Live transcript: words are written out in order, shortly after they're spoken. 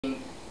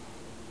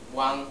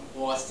STIM1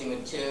 or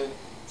STIM2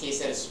 T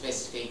cell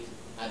specific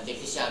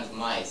deficient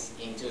mice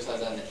in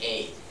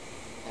 2008.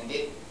 And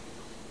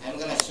I'm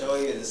going to show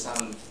you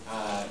some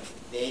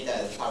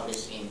data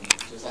published in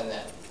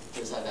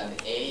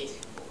 2008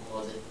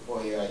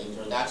 for your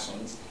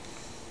introductions.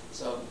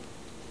 So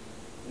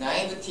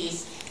naive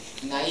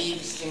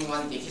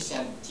STIM1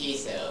 deficient T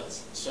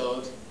cells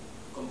showed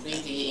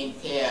completely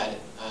impaired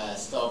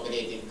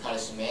stop-related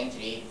calcium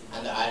entry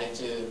and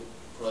IL-2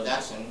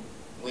 production,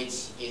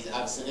 which is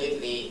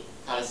absolutely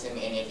calcium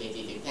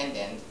NFAT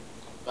dependent,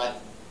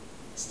 but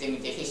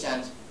STIM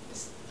deficient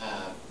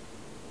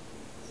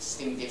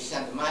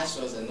mice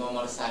shows a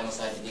normal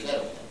sinusoid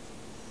development.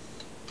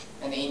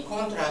 And in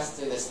contrast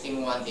to the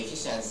STIM1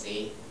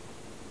 deficiency,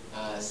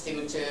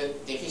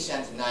 STIM2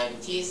 deficient naive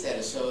T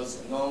cell shows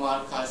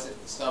normal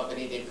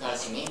stop-related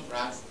calcium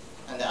influx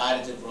and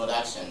IL-2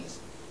 productions,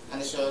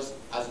 and shows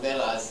as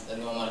well as the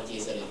normal T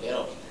cell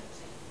development.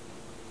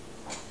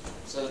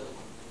 So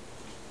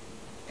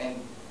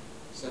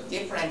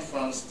different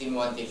from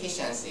STIM1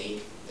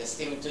 deficiency, the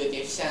STIM2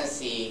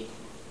 deficiency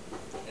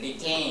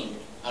retained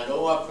a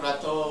lower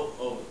plateau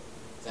of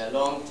the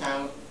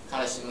long-term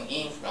calcium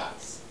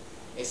influx,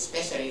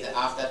 especially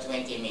after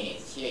 20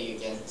 minutes. Here you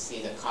can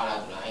see the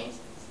colored lines.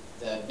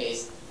 The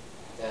base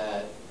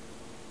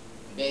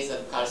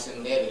of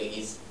calcium level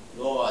is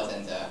lower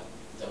than the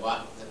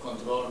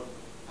control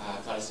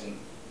calcium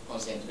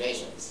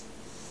concentrations.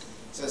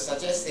 So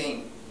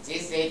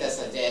this data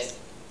suggests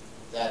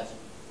that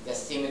the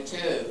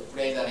STIM2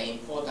 plays an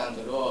important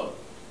role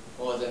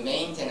for the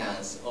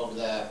maintenance and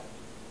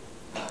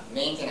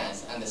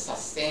the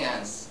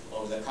sustenance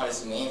of the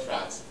calcium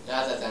influx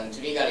rather than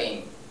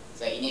triggering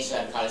the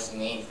initial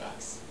calcium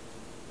influx.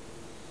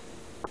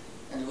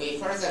 And we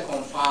further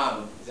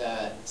confirm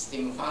the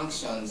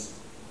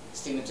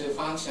STIM2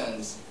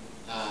 functions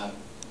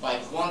by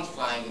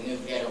quantifying the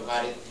nuclear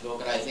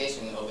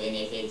localization of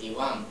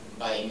NFAT1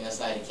 by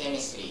immunocyte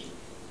chemistry.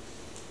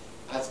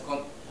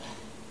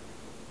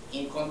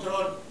 In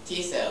controlled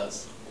T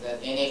cells, the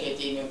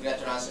NFAT nuclear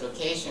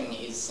translocation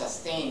is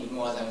sustained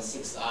more than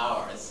 6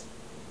 hours,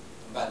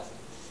 but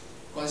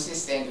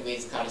consistent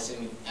with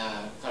calcium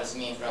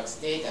influx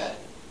data,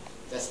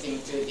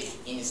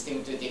 in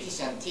STIM2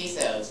 deficient T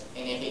cells,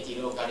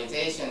 NFAT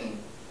localization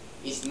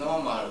is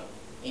normal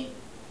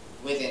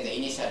within the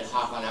initial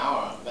half an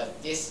hour,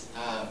 but this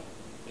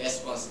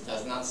response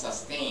does not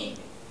sustain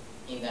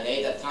in the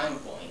later time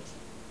point.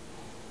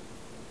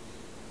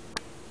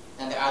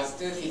 And as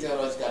to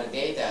physiological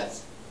data,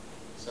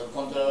 so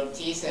controlled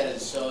T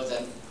cells show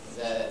the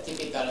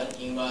typical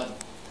inward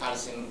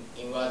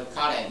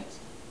current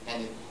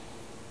and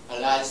a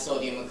large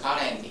sodium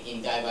current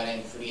in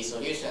divalent free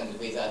solutions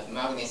without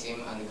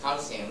magnesium and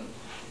calcium.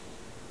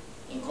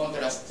 In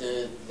contrast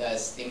to the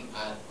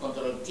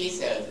controlled T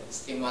cell,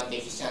 STIM1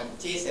 deficient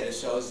T cell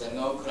shows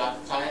no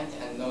crack current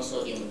and no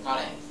sodium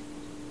current.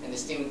 And the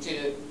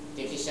STIM2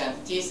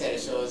 deficient T cell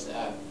shows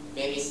a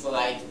very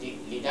slight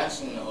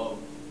reduction of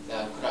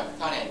the crack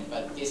current,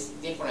 but this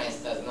difference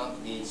does not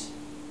reach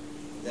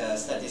the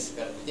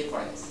statistical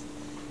difference.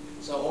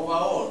 So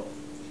overall,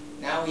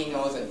 now we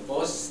know that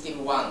both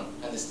STIM1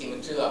 and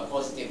STIM2 are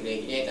positive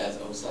regulators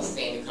of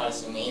sustained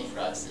calcium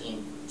influx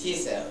in T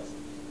cells,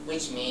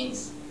 which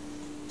means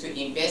to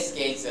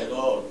investigate the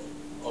role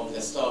of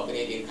the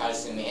stop-related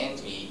calcium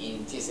entry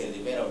in T cell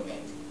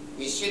development,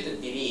 we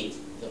should delete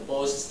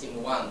both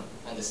STIM1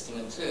 and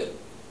STIM2.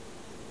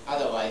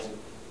 Otherwise,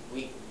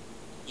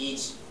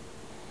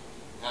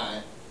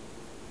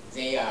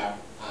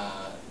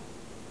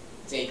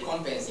 they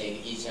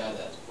compensate each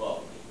other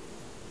well.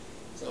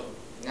 So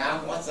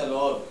now, what's the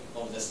role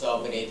of the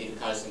stop-related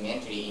calcium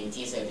entry in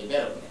T cell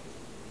development?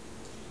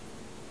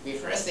 We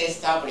first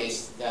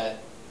established that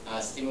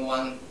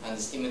STIM1 and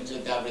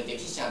STIM2 double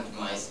deficient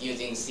mice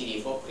using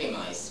CD4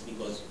 mice,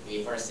 because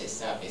we first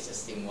established the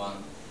STIM1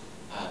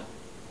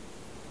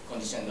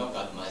 condition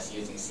knockout mice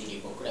using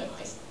CD4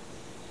 mice.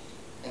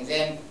 And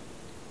then,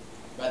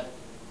 but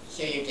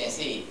here you can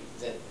see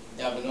that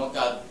double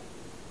knockout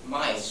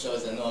mice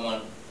shows a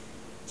normal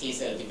T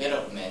cell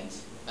development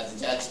as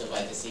judged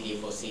by the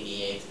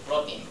CD4-CD8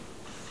 protein,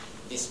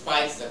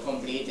 despite the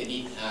complete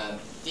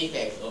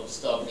defect of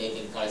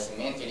stop-related calcium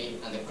entry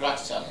and the crack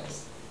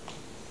channels.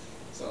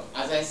 So,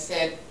 as I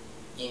said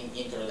in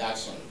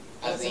introduction,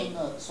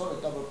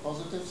 double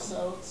positive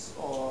cells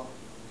or?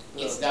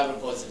 It's double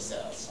positive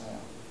cells.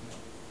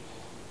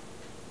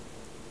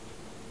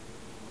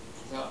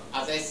 So,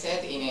 as I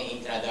said in the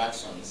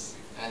introductions,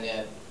 and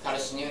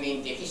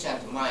calcineurin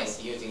deficient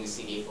mice using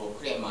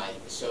CD4 mice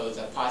shows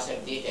a partial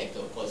defect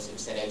of positive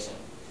selection.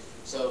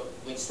 So,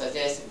 which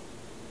suggests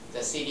the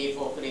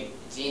CD4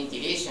 gene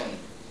deletion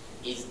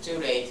is too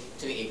late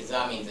to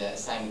examine the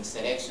thymic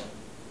selection.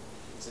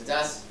 So,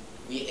 thus,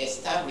 we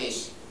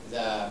establish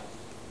the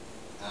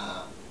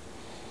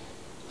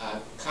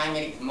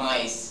chimeric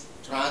mice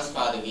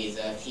transferred with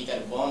fetal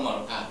bone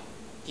marrow,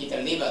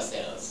 fetal liver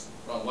cells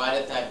from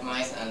wild type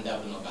mice and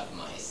double knockout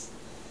mice.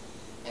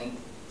 And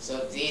so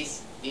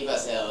these liver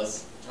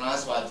cells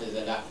transferred to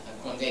the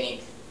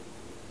chondenic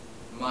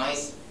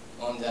mice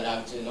on the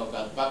LAG2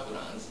 knockout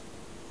backgrounds.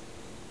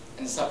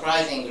 And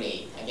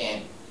surprisingly,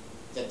 again,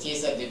 the T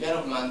cell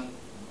development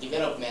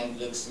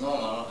looks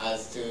normal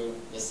as to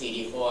the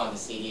CD4 and the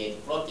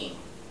CD8 protein,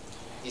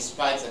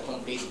 despite the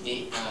complete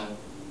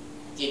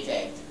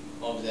defect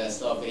of the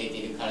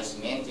stop-related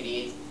calcium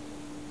entry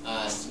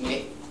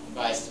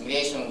by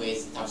stimulation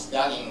with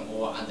tafsgagin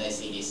or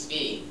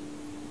anti-CD3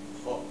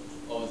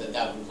 of the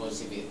double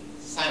positive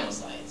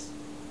sinusides.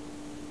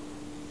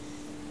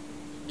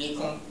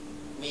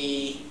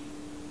 We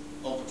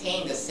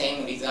obtained the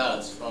same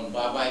results from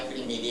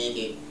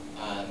barbiturate-mediated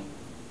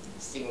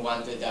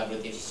STING1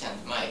 double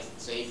deficient mice.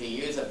 So if you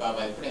use a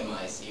barbiturate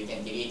mice, you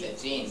can delete the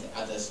genes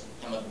at the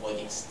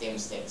hematopoietic stem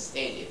cell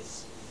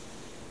stages.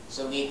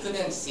 So we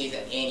couldn't see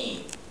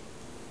any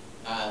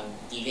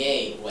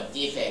delay or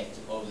defect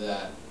of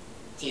the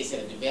T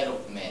cell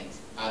development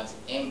at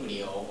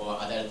embryo or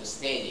adult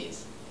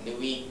stages. And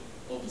we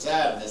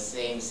observed the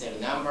same cell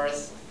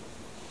numbers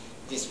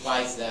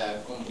despite the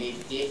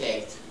complete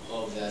defect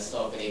of the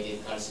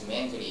stop-related calcium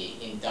entry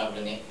in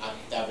double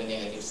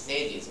negative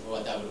stages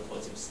or double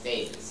positive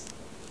stages.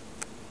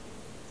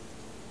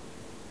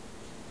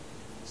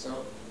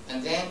 So,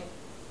 and then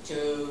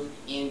to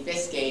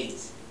investigate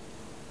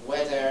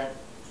whether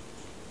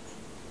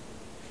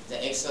the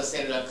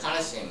extracellular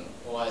calcium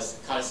or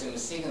calcium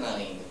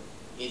signaling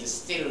is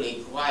still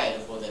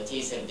required for the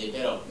T cell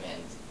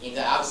development in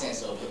the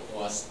absence of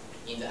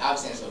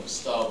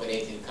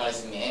stop-related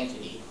calcium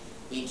entry,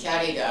 we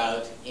carried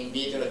out in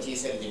vitro T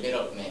cell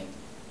development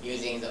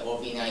using the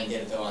OP9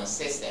 delta 1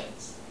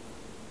 systems.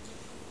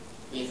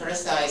 We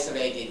first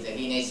isolated the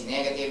lineage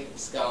negative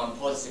SCA1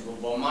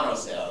 positive bone marrow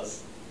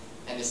cells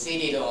and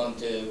seeded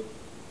onto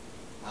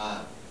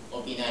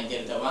OP9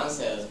 delta 1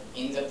 cells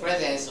in the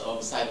presence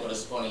of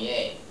cyclosporin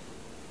A,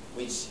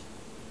 which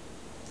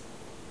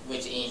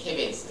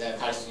inhibits the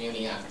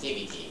calcineurin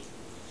activity.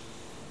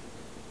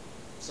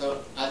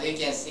 So as you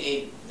can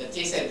see, the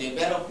T cell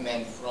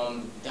development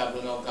from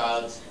double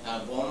knockout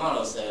bone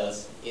marrow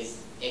cells is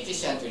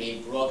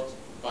efficiently blocked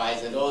by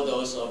the low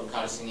dose of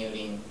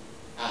calcineurin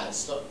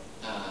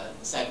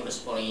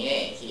cyclosporin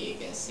A. Here you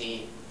can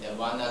see the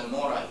 1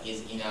 nanomolar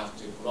is enough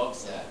to block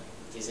the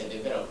T cell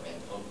development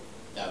of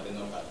double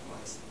knockout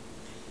mice.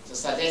 So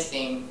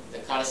suggesting the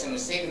calcium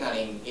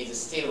signaling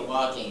is still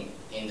working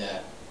in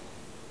the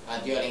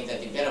during the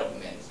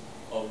development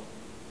of.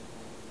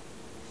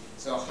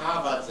 So how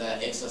about the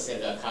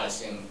extracellular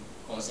calcium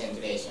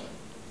concentration?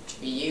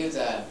 We use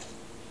a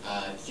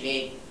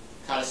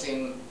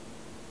calcium.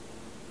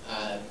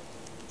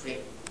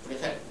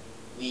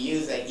 We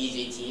use a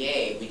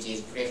EGTA, which is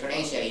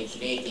preferentially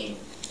chelating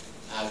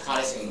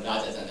calcium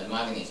rather than the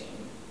magnesium.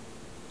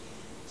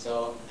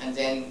 So, and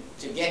then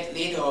to get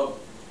rid of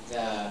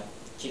the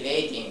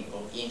chelating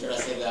of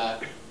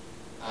intracellular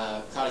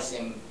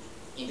calcium,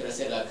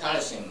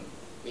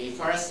 we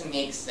first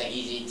mix the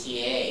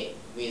EGTA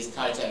with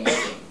culture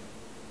medium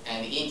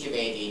and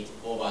incubate it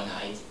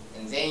overnight,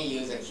 and then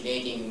use a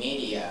chelating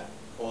media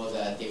for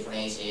the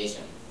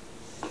differentiation.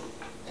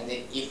 And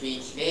if we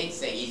chelate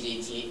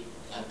the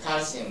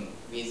calcium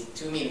with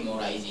 2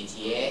 millimolar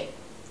EGTA,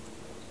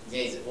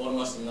 there is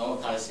almost no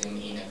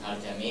calcium in a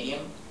culture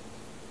medium.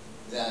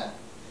 The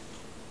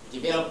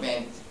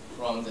development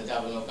from the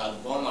double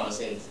knockout bone marrow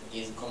cells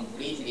is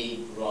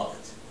completely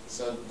blocked.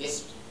 So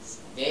this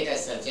data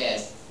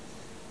suggests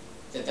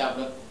the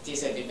double T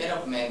cell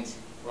development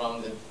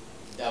from the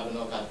double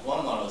knockout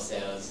bone marrow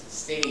cells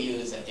still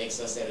use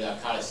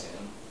extracellular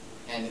calcium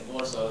and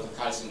also the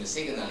calcium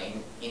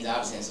signaling in the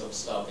absence of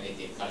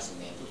stop-related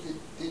calcium entry.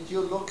 Did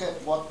you look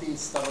at what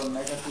these double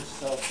negative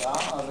cells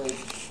are? Are they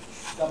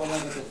double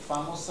negative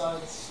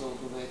phagocytes, so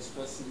do they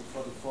express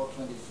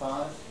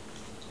CD4425?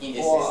 In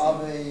this or system. are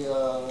they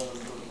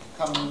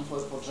coming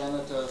with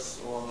progenitors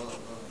or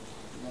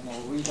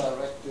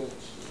redirected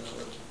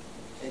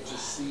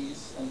HSCs?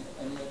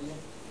 Any idea?